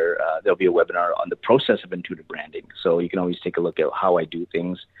webinar there. There'll be a webinar on the process of intuitive branding. So you can always take a look at how I do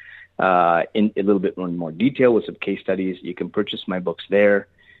things in a little bit more detail with some case studies. You can purchase my books there.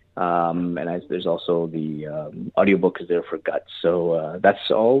 There's also the audiobook is there for Guts. So that's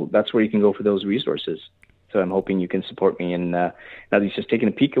where you can go for those resources. So I'm hoping you can support me in at least just taking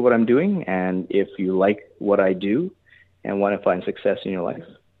a peek at what I'm doing. And if you like what I do and want to find success in your life,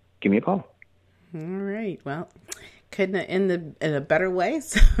 give me a call. All right. Well, couldn't end in a better way.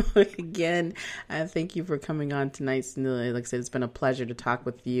 So again, thank you for coming on tonight. Like I said, it's been a pleasure to talk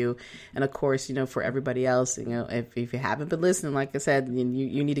with you. And of course, for everybody else, if you haven't been listening, like I said,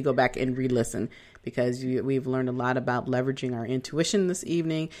 you need to go back and re-listen, because we've learned a lot about leveraging our intuition this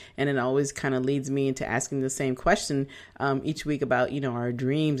evening. And it always kind of leads me into asking the same question each week about, our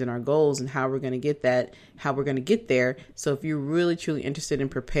dreams and our goals and how we're going to get there. So if you're really, truly interested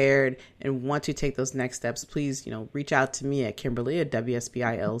and prepared and want to take those next steps, please, reach out to me at Kimberly at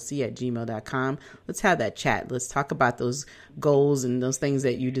WSBILC@gmail.com. Let's have that chat. Let's talk about those goals and those things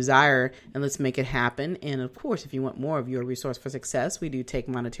that you desire, and let's make it happen. And of course, if you want more of Your Resource for Success, we do take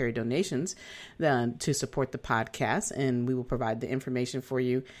monetary donations to support the podcast, and we will provide the information for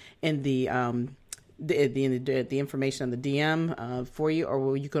you in the information on the DM for you,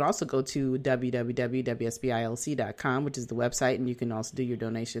 or you could also go to www.wsbilc.com, which is the website, and you can also do your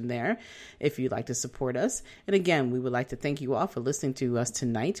donation there if you'd like to support us. And again, we would like to thank you all for listening to us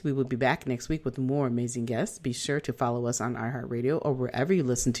tonight. We will be back next week with more amazing guests. Be sure to follow us on iHeartRadio or wherever you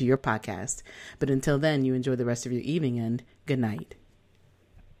listen to your podcast. But until then, you enjoy the rest of your evening, and good night.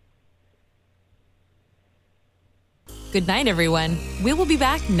 Good night, everyone. We will be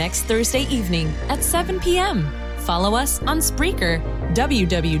back next Thursday evening at 7 p.m. Follow us on Spreaker,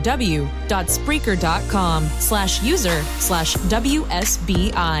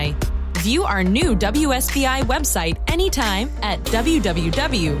 www.spreaker.com/user/WSBI. View our new WSBI website anytime at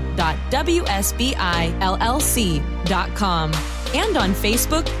www.wsbillc.com and on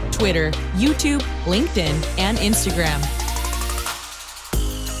Facebook, Twitter, YouTube, LinkedIn, and Instagram.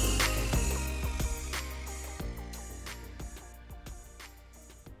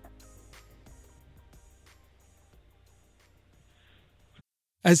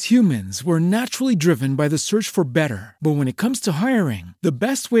 As humans, we're naturally driven by the search for better. But when it comes to hiring, the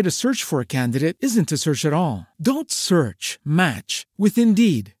best way to search for a candidate isn't to search at all. Don't search, match with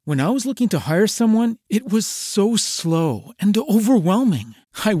Indeed. When I was looking to hire someone, it was so slow and overwhelming.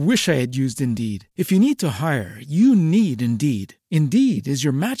 I wish I had used Indeed. If you need to hire, you need Indeed. Indeed is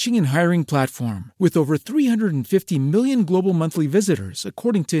your matching and hiring platform with over 350 million global monthly visitors,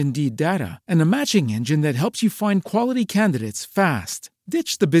 according to Indeed data, and a matching engine that helps you find quality candidates fast.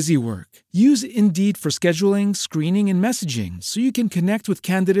 Ditch the busy work. Use Indeed for scheduling, screening, and messaging so you can connect with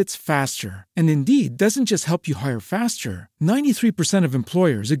candidates faster. And Indeed doesn't just help you hire faster. 93% of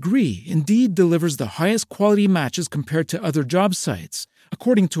employers agree Indeed delivers the highest quality matches compared to other job sites,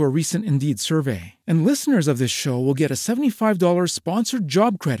 according to a recent Indeed survey. And listeners of this show will get a $75 sponsored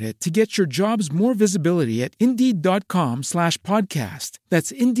job credit to get your jobs more visibility at Indeed.com/podcast.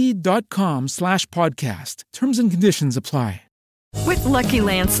 That's Indeed.com/podcast. Terms and conditions apply. With Lucky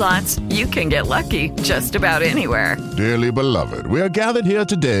Land Slots, you can get lucky just about anywhere. Dearly beloved, we are gathered here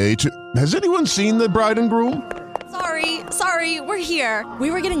today to... Has anyone seen the bride and groom? Sorry, we're here.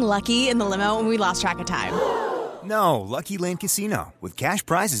 We were getting lucky in the limo and we lost track of time. No, Lucky Land Casino, with cash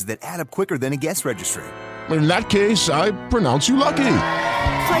prizes that add up quicker than a guest registry. In that case, I pronounce you lucky.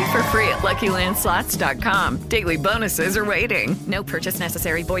 Play for free at LuckyLandSlots.com. Daily bonuses are waiting. No purchase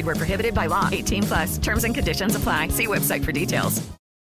necessary. Void where prohibited by law. 18+. Terms and conditions apply. See website for details.